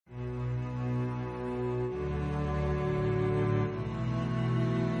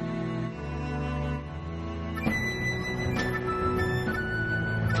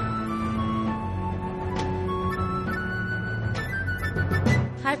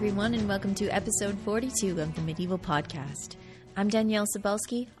everyone, and welcome to episode 42 of the Medieval Podcast. I'm Danièle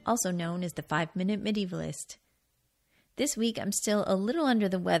Cebulski, also known as the 5-Minute Medievalist. This week, I'm still a little under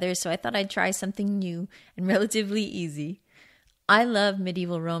the weather, so I thought I'd try something new and relatively easy. I love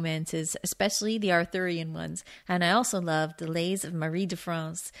medieval romances, especially the Arthurian ones, and I also love the lais of Marie de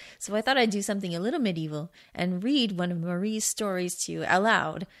France, so I thought I'd do something a little medieval and read one of Marie's stories to you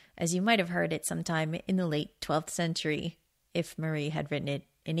aloud, as you might have heard it sometime in the late 12th century, if Marie had written it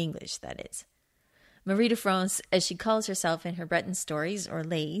in English, that is. Marie de France, as she calls herself in her Breton stories, or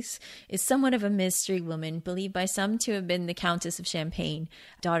lais, is somewhat of a mystery woman, believed by some to have been the Countess of Champagne,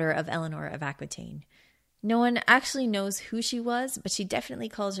 daughter of Eleanor of Aquitaine. No one actually knows who she was, but she definitely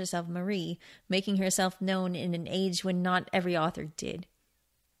calls herself Marie, making herself known in an age when not every author did.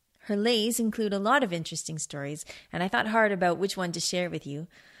 Her lais include a lot of interesting stories, and I thought hard about which one to share with you.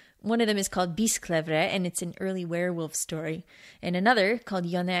 One of them is called Bisclevre, and it's an early werewolf story. And another, called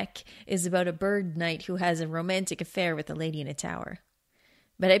Yonec, is about a bird knight who has a romantic affair with a lady in a tower.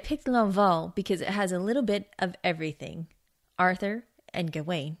 But I picked Lanval because it has a little bit of everything. Arthur and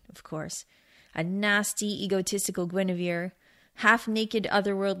Gawain, of course. A nasty, egotistical Guinevere, half-naked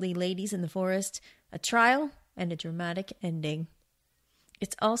otherworldly ladies in the forest, a trial, and a dramatic ending.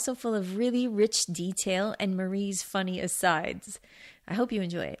 It's also full of really rich detail and Marie's funny asides. I hope you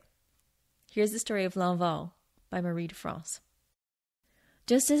enjoy it. Here's the story of Lanval by Marie de France.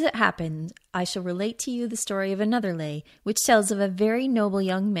 Just as it happened, I shall relate to you the story of another lay, which tells of a very noble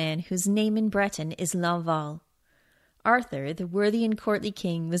young man whose name in Breton is Lanval. Arthur, the worthy and courtly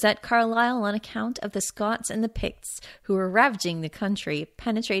king, was at Carlisle on account of the Scots and the Picts, who were ravaging the country,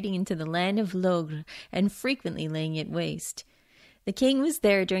 penetrating into the land of Logres, and frequently laying it waste. The king was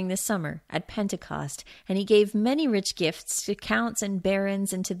there during the summer, at Pentecost, and he gave many rich gifts to counts and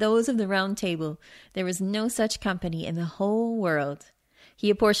barons and to those of the Round Table. There was no such company in the whole world.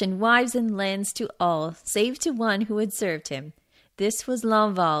 He apportioned wives and lands to all, save to one who had served him. This was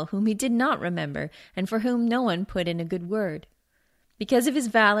Lanval, whom he did not remember, and for whom no one put in a good word. Because of his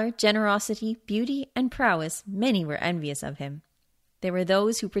valor, generosity, beauty, and prowess, many were envious of him. There were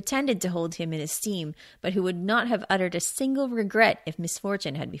those who pretended to hold him in esteem, but who would not have uttered a single regret if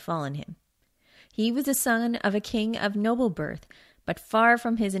misfortune had befallen him. He was the son of a king of noble birth, but far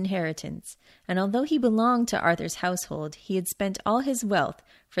from his inheritance, and although he belonged to Arthur's household, he had spent all his wealth,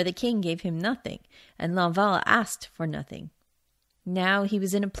 for the king gave him nothing, and Lanval asked for nothing. Now he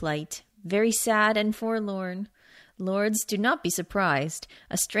was in a plight, very sad and forlorn. Lords, do not be surprised.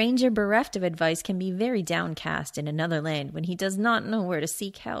 A stranger bereft of advice can be very downcast in another land when he does not know where to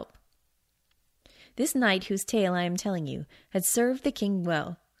seek help. This knight, whose tale I am telling you, had served the king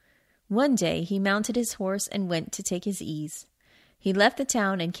well. One day he mounted his horse and went to take his ease. He left the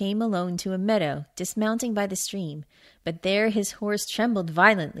town and came alone to a meadow, dismounting by the stream, but there his horse trembled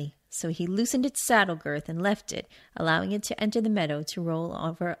violently, so he loosened its saddle girth and left it, allowing it to enter the meadow to roll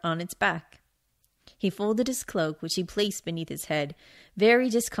over on its back. He folded his cloak, which he placed beneath his head, very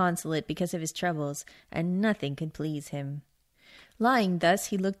disconsolate because of his troubles, and nothing could please him. Lying thus,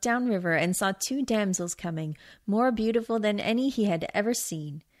 he looked down river and saw 2 damsels coming, more beautiful than any he had ever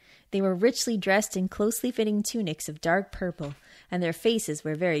seen. They were richly dressed in closely fitting tunics of dark purple, and their faces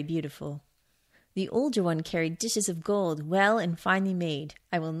were very beautiful. The older one carried dishes of gold, well and finely made,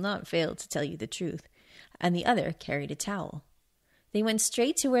 I will not fail to tell you the truth, and the other carried a towel. They went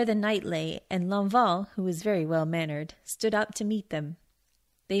straight to where the knight lay, and Lanval, who was very well-mannered, stood up to meet them.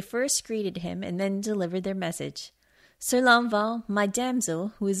 They first greeted him, and then delivered their message. Sir Lanval, my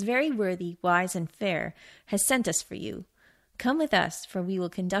damsel, who is very worthy, wise, and fair, has sent us for you. Come with us, for we will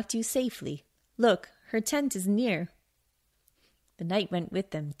conduct you safely. Look, her tent is near. The knight went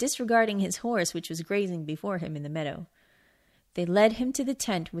with them, disregarding his horse, which was grazing before him in the meadow. They led him to the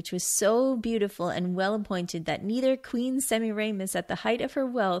tent, which was so beautiful and well appointed that neither Queen Semiramis, at the height of her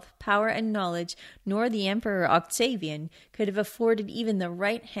wealth, power, and knowledge, nor the Emperor Octavian could have afforded even the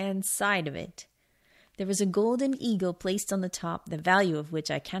right-hand side of it. There was a golden eagle placed on the top, the value of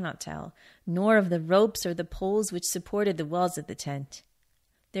which I cannot tell, nor of the ropes or the poles which supported the walls of the tent.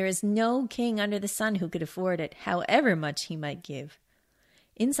 There is no king under the sun who could afford it, however much he might give.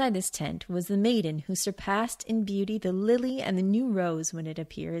 Inside this tent was the maiden who surpassed in beauty the lily and the new rose when it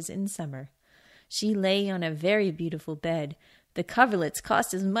appears in summer. She lay on a very beautiful bed. The coverlets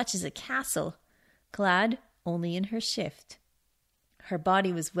cost as much as a castle, clad only in her shift. Her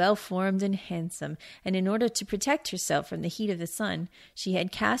body was well formed and handsome, and in order to protect herself from the heat of the sun, she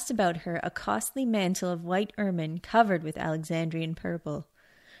had cast about her a costly mantle of white ermine covered with Alexandrian purple.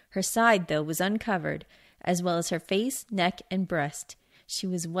 Her side, though, was uncovered, as well as her face, neck, and breast. She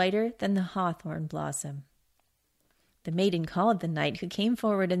was whiter than the hawthorn blossom. The maiden called the knight, who came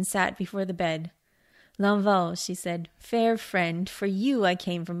forward and sat before the bed. "Lanval," she said, "fair friend, for you I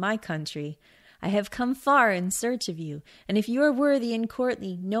came from my country. I have come far in search of you, and if you are worthy and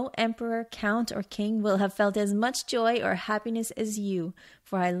courtly, no emperor, count, or king will have felt as much joy or happiness as you,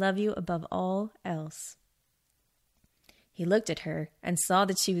 for I love you above all else." He looked at her and saw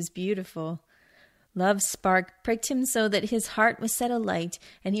that she was beautiful. Love's spark pricked him so that his heart was set alight,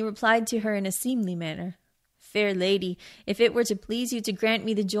 and he replied to her in a seemly manner, "Fair lady, if it were to please you to grant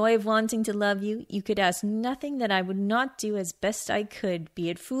me the joy of wanting to love you, you could ask nothing that I would not do as best I could, be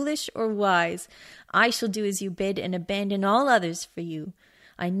it foolish or wise. I shall do as you bid and abandon all others for you.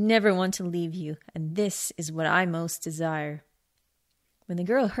 I never want to leave you, and this is what I most desire." When the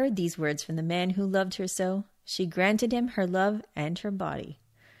girl heard these words from the man who loved her so, she granted him her love and her body.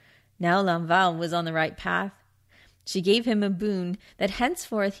 Now Lanval was on the right path. She gave him a boon that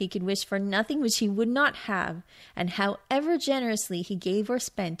henceforth he could wish for nothing which he would not have, and however generously he gave or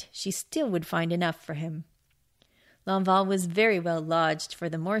spent, she still would find enough for him. Lanval was very well lodged, for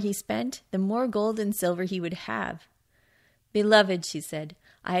the more he spent, the more gold and silver he would have. "Beloved," she said,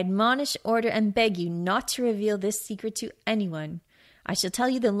 "I admonish, order, and beg you not to reveal this secret to anyone. I shall tell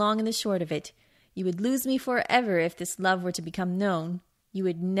you the long and the short of it. You would lose me forever if this love were to become known. You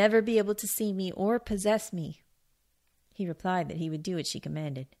would never be able to see me or possess me." He replied that he would do what she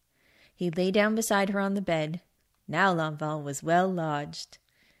commanded. He lay down beside her on the bed. Now Lanval was well lodged.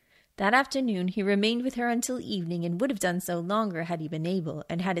 That afternoon he remained with her until evening, and would have done so longer had he been able,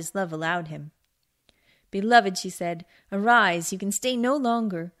 and had his love allowed him. "Beloved," she said, "arise, you can stay no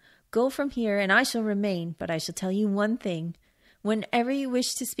longer. Go from here, and I shall remain, but I shall tell you one thing. Whenever you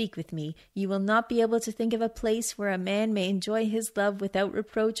wish to speak with me, you will not be able to think of a place where a man may enjoy his love without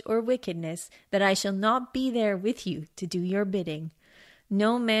reproach or wickedness, that I shall not be there with you to do your bidding.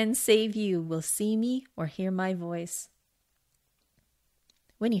 No man save you will see me or hear my voice."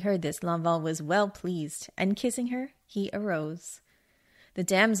 When he heard this, Lanval was well pleased, and kissing her, he arose. The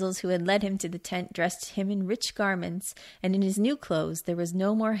damsels who had led him to the tent dressed him in rich garments, and in his new clothes there was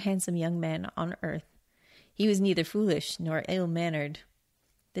no more handsome young man on earth. He was neither foolish nor ill-mannered.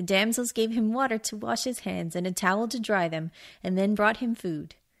 The damsels gave him water to wash his hands and a towel to dry them, and then brought him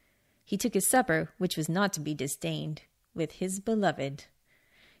food. He took his supper, which was not to be disdained, with his beloved.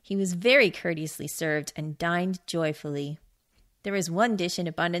 He was very courteously served and dined joyfully. There was one dish in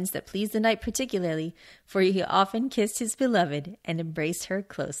abundance that pleased the knight particularly, for he often kissed his beloved and embraced her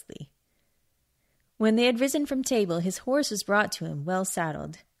closely. When they had risen from table, his horse was brought to him, well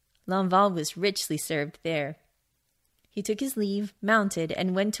saddled. Lanval was richly served there. He took his leave, mounted,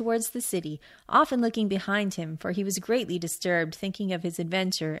 and went towards the city, often looking behind him, for he was greatly disturbed, thinking of his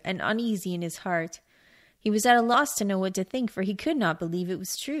adventure, and uneasy in his heart. He was at a loss to know what to think, for he could not believe it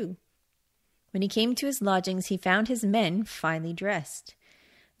was true. When he came to his lodgings, he found his men finely dressed.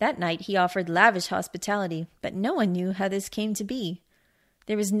 That night he offered lavish hospitality, but no one knew how this came to be.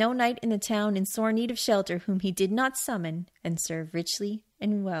 There was no knight in the town in sore need of shelter whom he did not summon and serve richly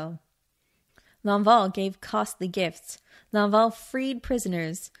and well. Lanval gave costly gifts. Lanval freed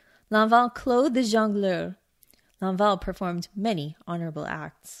prisoners. Lanval clothed the jongleur. Lanval performed many honorable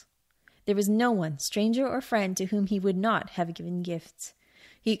acts. There was no one, stranger or friend, to whom he would not have given gifts.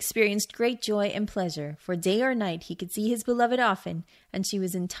 He experienced great joy and pleasure, for day or night he could see his beloved often, and she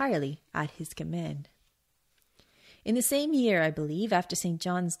was entirely at his command. In the same year, I believe, after St.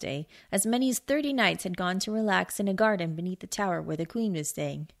 John's Day, as many as 30 knights had gone to relax in a garden beneath the tower where the queen was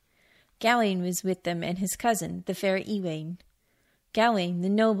staying. Gawain was with them, and his cousin, the fair Ewain. Gawain, the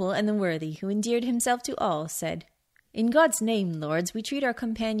noble and the worthy, who endeared himself to all, said, "In God's name, lords, we treat our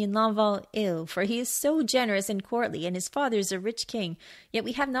companion Lanval ill, for he is so generous and courtly, and his father is a rich king, yet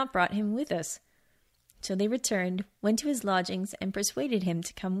we have not brought him with us." So they returned, went to his lodgings, and persuaded him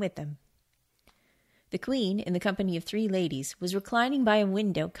to come with them. The queen, in the company of 3 ladies, was reclining by a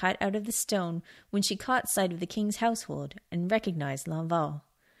window cut out of the stone when she caught sight of the king's household and recognized Lanval.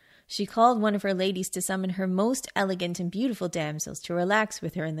 She called one of her ladies to summon her most elegant and beautiful damsels to relax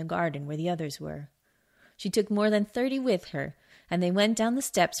with her in the garden where the others were. She took more than 30 with her, and they went down the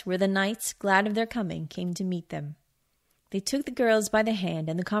steps where the knights, glad of their coming, came to meet them. They took the girls by the hand,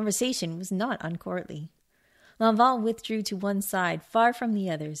 and the conversation was not uncourtly. Lanval withdrew to one side, far from the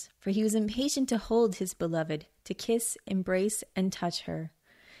others, for he was impatient to hold his beloved, to kiss, embrace, and touch her.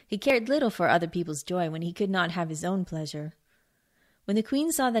 He cared little for other people's joy when he could not have his own pleasure. When the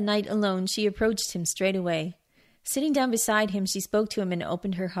queen saw the knight alone, she approached him straightway. Sitting down beside him, she spoke to him and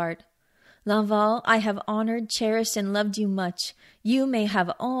opened her heart. "Lanval, I have honored, cherished, and loved you much. You may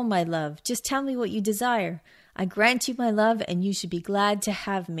have all my love. Just tell me what you desire. I grant you my love, and you should be glad to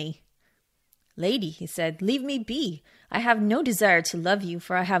have me." "Lady," he said, "leave me be. I have no desire to love you,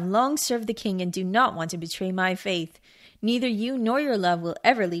 for I have long served the king and do not want to betray my faith. Neither you nor your love will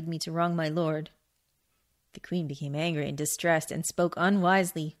ever lead me to wrong my lord." The queen became angry and distressed and spoke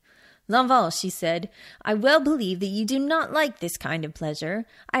unwisely. "Lanval," she said, "I well believe that you do not like this kind of pleasure.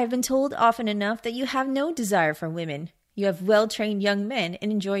 I have been told often enough that you have no desire for women. You have well-trained young men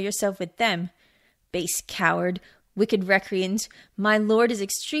and enjoy yourself with them. Base coward, wicked recreant, my lord is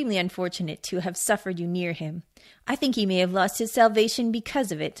extremely unfortunate to have suffered you near him. I think he may have lost his salvation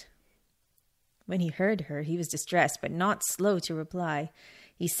because of it." When he heard her, he was distressed, but not slow to reply.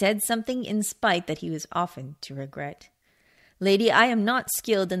 He said something in spite that he was often to regret. "Lady, I am not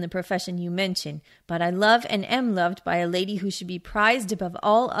skilled in the profession you mention, but I love and am loved by a lady who should be prized above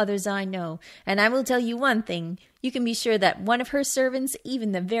all others I know, and I will tell you one thing. You can be sure that one of her servants,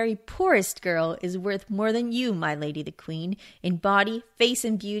 even the very poorest girl, is worth more than you, my lady the queen, in body, face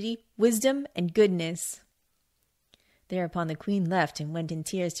and beauty, wisdom and goodness." Thereupon the queen left and went in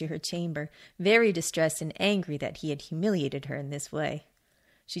tears to her chamber, very distressed and angry that he had humiliated her in this way.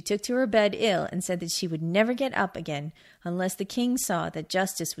 She took to her bed ill and said that she would never get up again unless the king saw that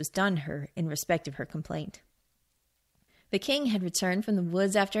justice was done her in respect of her complaint. The king had returned from the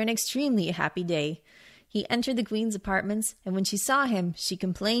woods after an extremely happy day. He entered the queen's apartments, and when she saw him, she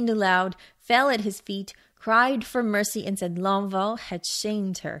complained aloud, fell at his feet, cried for mercy, and said Lanval had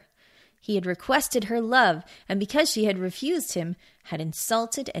shamed her. He had requested her love, and because she had refused him, had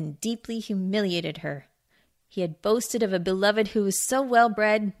insulted and deeply humiliated her. He had boasted of a beloved who was so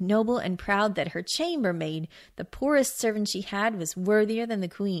well-bred, noble, and proud that her chambermaid, the poorest servant she had, was worthier than the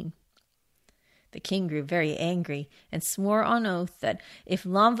queen. The king grew very angry, and swore on oath that if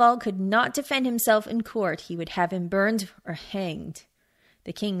Lanval could not defend himself in court, he would have him burned or hanged.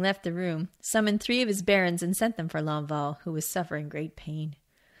 The king left the room, summoned 3 of his barons, and sent them for Lanval, who was suffering great pain.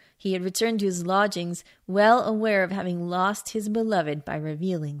 He had returned to his lodgings, well aware of having lost his beloved by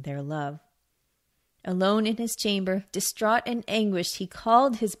revealing their love. Alone in his chamber, distraught and anguished, he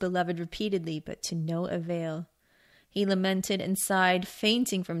called his beloved repeatedly, but to no avail. He lamented and sighed,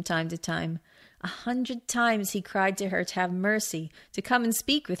 fainting from time to time. 100 times he cried to her to have mercy, to come and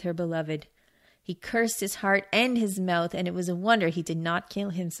speak with her beloved. He cursed his heart and his mouth, and it was a wonder he did not kill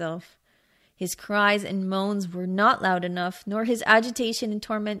himself. His cries and moans were not loud enough, nor his agitation and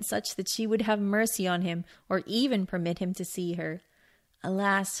torment such that she would have mercy on him, or even permit him to see her.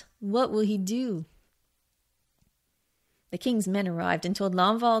 Alas, what will he do? The king's men arrived and told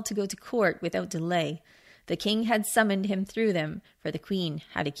Lanval to go to court without delay. The king had summoned him through them, for the queen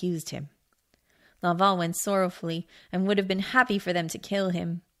had accused him. Lanval went sorrowfully, and would have been happy for them to kill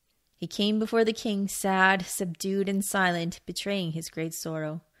him. He came before the king, sad, subdued, and silent, betraying his great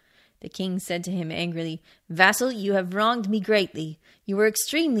sorrow. The king said to him angrily, "Vassal, you have wronged me greatly. You were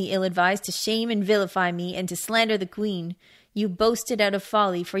extremely ill-advised to shame and vilify me, and to slander the queen. You boasted out of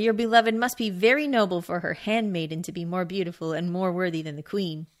folly, for your beloved must be very noble for her handmaiden to be more beautiful and more worthy than the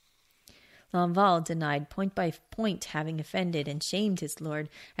queen." Lanval denied point by point having offended and shamed his lord,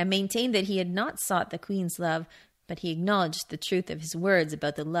 and maintained that he had not sought the queen's love, but he acknowledged the truth of his words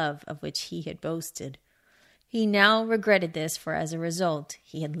about the love of which he had boasted. He now regretted this, for as a result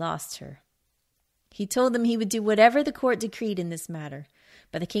he had lost her. He told them he would do whatever the court decreed in this matter.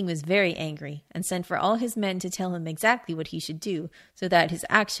 But the king was very angry, and sent for all his men to tell him exactly what he should do, so that his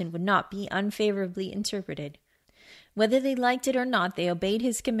action would not be unfavorably interpreted. Whether they liked it or not, they obeyed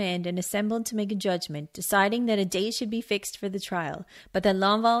his command and assembled to make a judgment, deciding that a day should be fixed for the trial, but that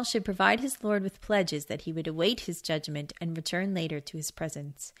Lanval should provide his lord with pledges that he would await his judgment and return later to his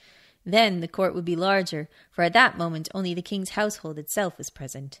presence. Then the court would be larger, for at that moment only the king's household itself was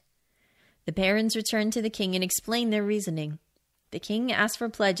present. The barons returned to the king and explained their reasoning. The king asked for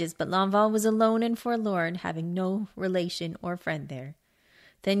pledges, but Lanval was alone and forlorn, having no relation or friend there.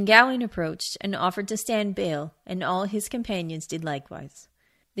 Then Gawain approached and offered to stand bail, and all his companions did likewise.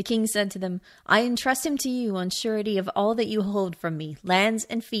 The king said to them, "I entrust him to you on surety of all that you hold from me, lands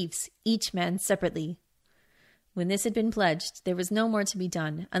and fiefs, each man separately." When this had been pledged, there was no more to be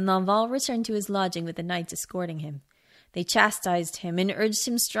done, and Lanval returned to his lodging with the knights escorting him. They chastised him and urged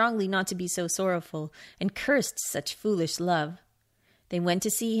him strongly not to be so sorrowful, and cursed such foolish love. They went to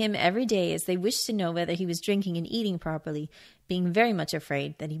see him every day, as they wished to know whether he was drinking and eating properly, being very much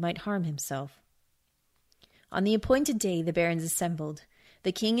afraid that he might harm himself. On the appointed day the barons assembled.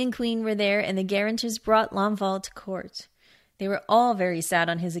 The king and queen were there, and the guarantors brought Lanval to court. They were all very sad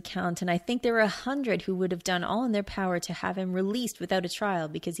on his account, and I think there were 100 who would have done all in their power to have him released without a trial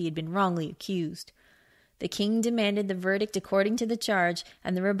because he had been wrongly accused. The king demanded the verdict according to the charge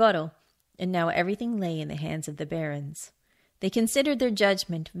and the rebuttal, and now everything lay in the hands of the barons. They considered their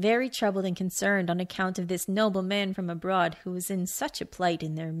judgment, very troubled and concerned on account of this noble man from abroad who was in such a plight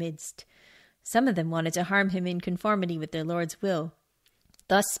in their midst. Some of them wanted to harm him in conformity with their lord's will.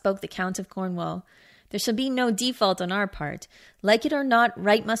 Thus spoke the Count of Cornwall. There shall be no default on our part. Like it or not,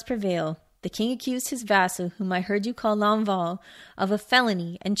 right must prevail. The king accused his vassal, whom I heard you call Lanval, of a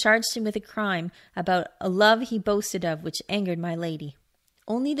felony, and charged him with a crime about a love he boasted of, which angered my lady.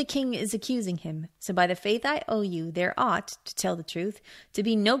 Only the king is accusing him, so by the faith I owe you, there ought, to tell the truth, to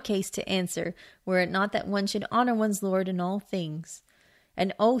be no case to answer, were it not that one should honor one's lord in all things.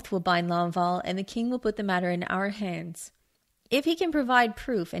 An oath will bind Lanval, and the king will put the matter in our hands. If he can provide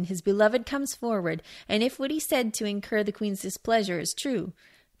proof, and his beloved comes forward, and if what he said to incur the queen's displeasure is true,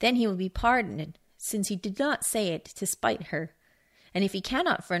 then he will be pardoned, since he did not say it to spite her. And if he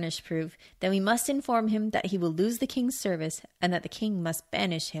cannot furnish proof, then we must inform him that he will lose the king's service, and that the king must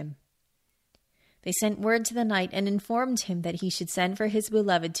banish him. They sent word to the knight, and informed him that he should send for his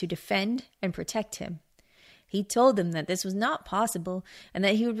beloved to defend and protect him. He told them that this was not possible, and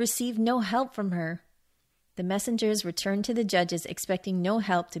that he would receive no help from her. The messengers returned to the judges, expecting no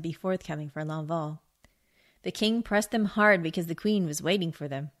help to be forthcoming for Lanval. The king pressed them hard because the queen was waiting for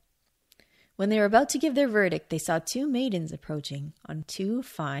them. When they were about to give their verdict, they saw two maidens approaching on two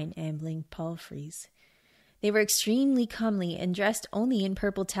fine ambling palfreys. They were extremely comely and dressed only in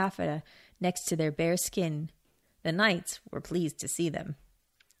purple taffeta next to their bare skin. The knights were pleased to see them.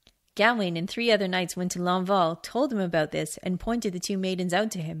 Gawain and 3 other knights went to Lanval, told him about this, and pointed the two maidens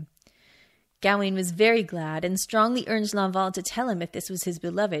out to him. Gawain was very glad and strongly urged Lanval to tell him if this was his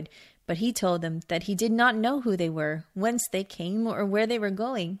beloved, but he told them that he did not know who they were, whence they came, or where they were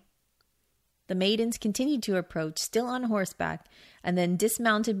going. The maidens continued to approach, still on horseback, and then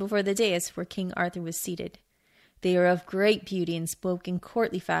dismounted before the dais where King Arthur was seated. They were of great beauty and spoke in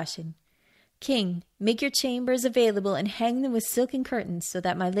courtly fashion. "King, make your chambers available and hang them with silken curtains, so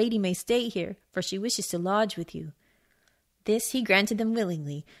that my lady may stay here, for she wishes to lodge with you." This he granted them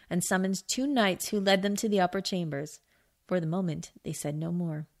willingly, and summoned 2 knights who led them to the upper chambers. For the moment they said no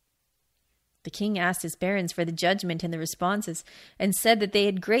more. The king asked his barons for the judgment and the responses, and said that they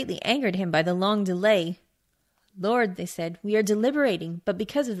had greatly angered him by the long delay. "Lord," they said, "we are deliberating, but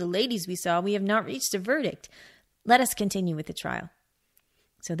because of the ladies we saw, we have not reached a verdict. Let us continue with the trial."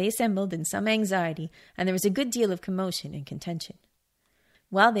 So they assembled in some anxiety, and there was a good deal of commotion and contention.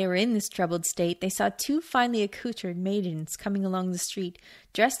 While they were in this troubled state, they saw 2 finely accoutred maidens coming along the street,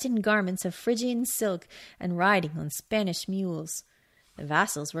 dressed in garments of Phrygian silk and riding on Spanish mules. The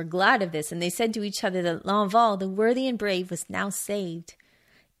vassals were glad of this, and they said to each other that Lanval, the worthy and brave, was now saved.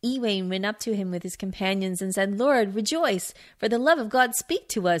 Ewain went up to him with his companions and said, "Lord, rejoice! For the love of God, speak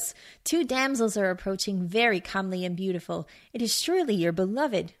to us! 2 damsels are approaching, very comely and beautiful. It is surely your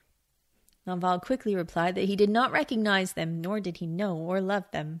beloved." Lanval quickly replied that he did not recognize them, nor did he know or love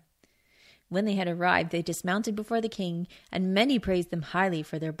them. When they had arrived, they dismounted before the king, and many praised them highly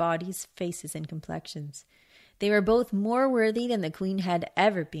for their bodies, faces, and complexions. They were both more worthy than the queen had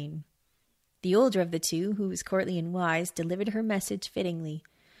ever been. The older of the 2, who was courtly and wise, delivered her message fittingly.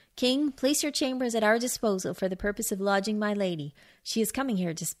 "King, place your chambers at our disposal for the purpose of lodging my lady. She is coming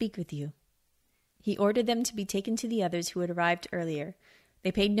here to speak with you." He ordered them to be taken to the others who had arrived earlier.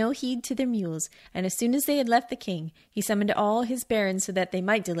 They paid no heed to their mules, and as soon as they had left the king, he summoned all his barons so that they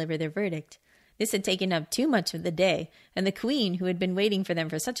might deliver their verdict. This had taken up too much of the day, and the queen, who had been waiting for them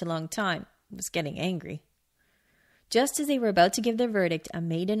for such a long time, was getting angry. Just as they were about to give their verdict, a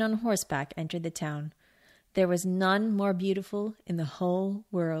maiden on horseback entered the town. There was none more beautiful in the whole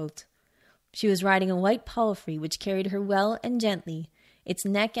world. She was riding a white palfrey which carried her well and gently. Its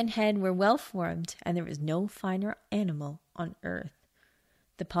neck and head were well formed, and there was no finer animal on earth.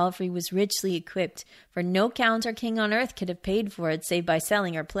 The palfrey was richly equipped, for no count or king on earth could have paid for it save by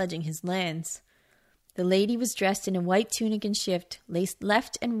selling or pledging his lands. The lady was dressed in a white tunic and shift, laced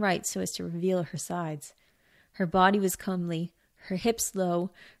left and right so as to reveal her sides. Her body was comely, her hips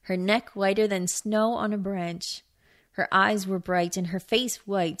low, her neck whiter than snow on a branch. Her eyes were bright and her face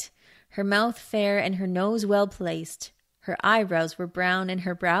white, her mouth fair and her nose well placed. Her eyebrows were brown and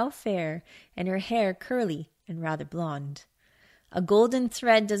her brow fair, and her hair curly and rather blonde. A golden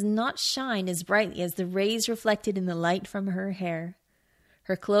thread does not shine as brightly as the rays reflected in the light from her hair.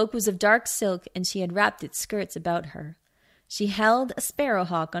 Her cloak was of dark silk, and she had wrapped its skirts about her. She held a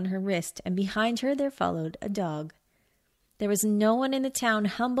sparrowhawk on her wrist, and behind her there followed a dog. There was no one in the town,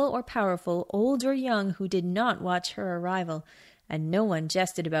 humble or powerful, old or young, who did not watch her arrival, and no one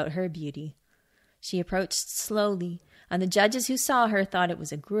jested about her beauty. She approached slowly, and the judges who saw her thought it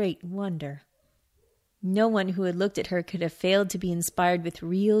was a great wonder. No one who had looked at her could have failed to be inspired with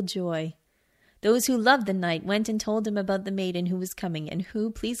real joy. Those who loved the knight went and told him about the maiden who was coming, and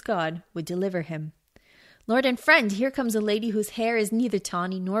who, please God, would deliver him. "Lord and friend, here comes a lady whose hair is neither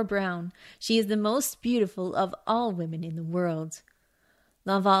tawny nor brown. She is the most beautiful of all women in the world."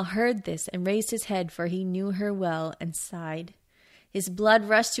 Lanval heard this and raised his head, for he knew her well, and sighed. His blood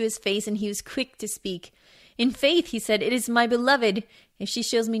rushed to his face, and he was quick to speak. "In faith," he said, "it is my beloved. If she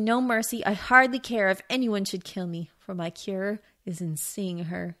shows me no mercy, I hardly care if anyone should kill me, for my cure is in seeing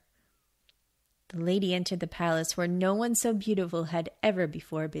her." The lady entered the palace, where no one so beautiful had ever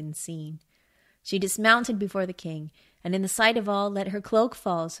before been seen. She dismounted before the king, and in the sight of all let her cloak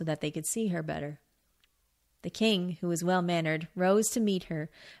fall so that they could see her better. The king, who was well-mannered, rose to meet her,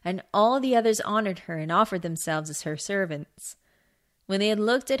 and all the others honored her and offered themselves as her servants. When they had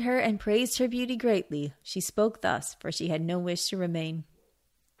looked at her and praised her beauty greatly, she spoke thus, for she had no wish to remain.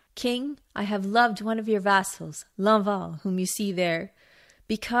 "King, I have loved one of your vassals, Lanval, whom you see there.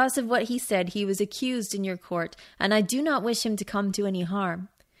 Because of what he said, he was accused in your court, and I do not wish him to come to any harm.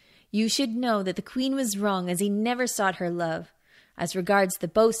 You should know that the queen was wrong, as he never sought her love. As regards the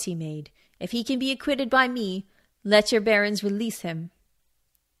boast he made, if he can be acquitted by me, let your barons release him."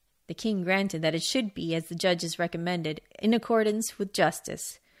 The king granted that it should be as the judges recommended, in accordance with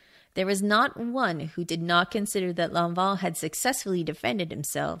justice. There was not one who did not consider that Lanval had successfully defended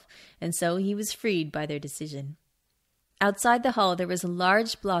himself, and so he was freed by their decision. Outside the hall there was a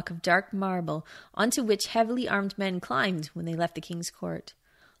large block of dark marble, onto which heavily armed men climbed when they left the king's court.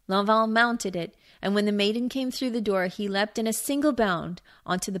 Lanval mounted it, and when the maiden came through the door, he leapt in a single bound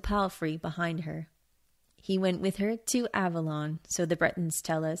onto the palfrey behind her. He went with her to Avalon, so the Bretons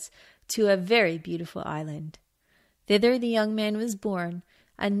tell us, to a very beautiful island. Thither the young man was born,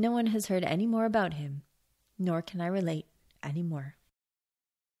 and no one has heard any more about him, nor can I relate any more.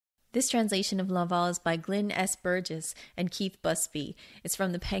 This translation of Lanval is by Glyn S. Burgess and Keith Busby. It's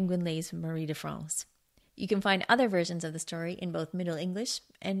from the Penguin Lays of Marie de France. You can find other versions of the story in both Middle English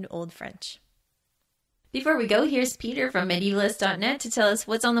and Old French. Before we go, here's Peter from medievalist.net to tell us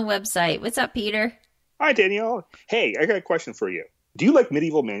what's on the website. What's up, Peter? Hi, Danielle. Hey, I got a question for you. Do you like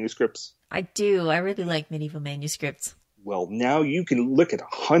medieval manuscripts? I do. I really like medieval manuscripts. Well, now you can look at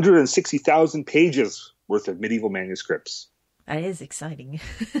 160,000 pages worth of medieval manuscripts. That is exciting.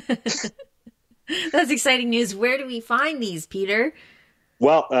 That's exciting news. Where do we find these, Peter?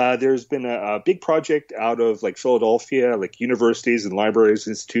 Well, there's been a big project out of Philadelphia, universities and libraries,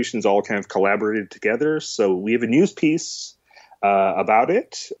 institutions all kind of collaborated together. So we have a news piece about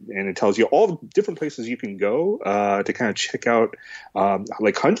it, and it tells you all the different places you can go to kind of check out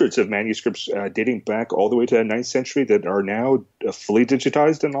hundreds of manuscripts dating back all the way to the 9th century that are now fully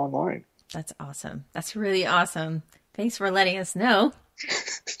digitized and online. That's awesome. That's really awesome. Thanks for letting us know.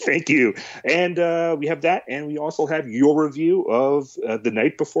 Thank you. And we have that, and we also have your review of The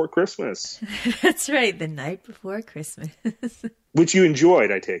Night Before Christmas. That's right, The Night Before Christmas. Which you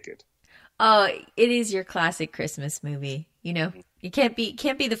enjoyed, I take it. Oh, it is your classic Christmas movie. You know, you can't be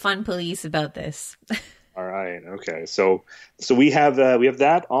the fun police about this. All right. Okay. So we have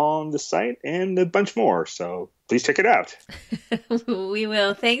that on the site and a bunch more. So please check it out. We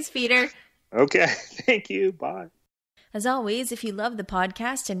will. Thanks, Peter. Okay. Thank you. Bye. As always, if you love the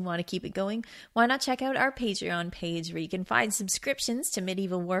podcast and want to keep it going, why not check out our Patreon page, where you can find subscriptions to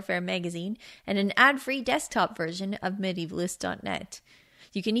Medieval Warfare magazine and an ad-free desktop version of medievalist.net.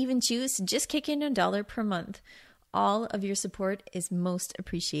 You can even choose to just kick in $1 per month. All of your support is most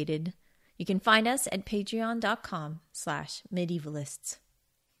appreciated. You can find us at patreon.com/medievalists.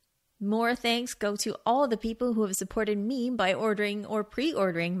 More thanks go to all the people who have supported me by ordering or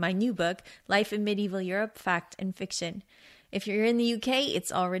pre-ordering my new book, Life in Medieval Europe, Fact and Fiction. If you're in the UK,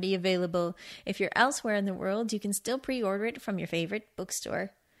 it's already available. If you're elsewhere in the world, you can still pre-order it from your favorite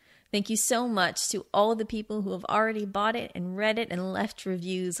bookstore. Thank you so much to all the people who have already bought it and read it and left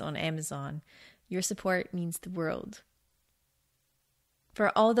reviews on Amazon. Your support means the world.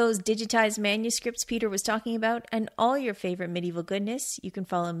 For all those digitized manuscripts Peter was talking about and all your favorite medieval goodness, you can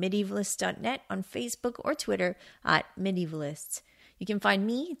follow medievalists.net on Facebook or Twitter at medievalists. You can find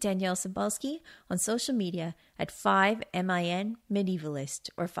me, Danièle Cybulski, on social media at 5MIN Medievalist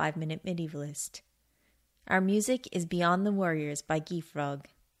or 5 Minute Medievalist. Our music is Beyond the Warriors by Geefrog.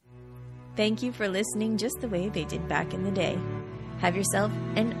 Thank you for listening just the way they did back in the day. Have yourself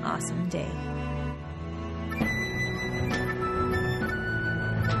an awesome day.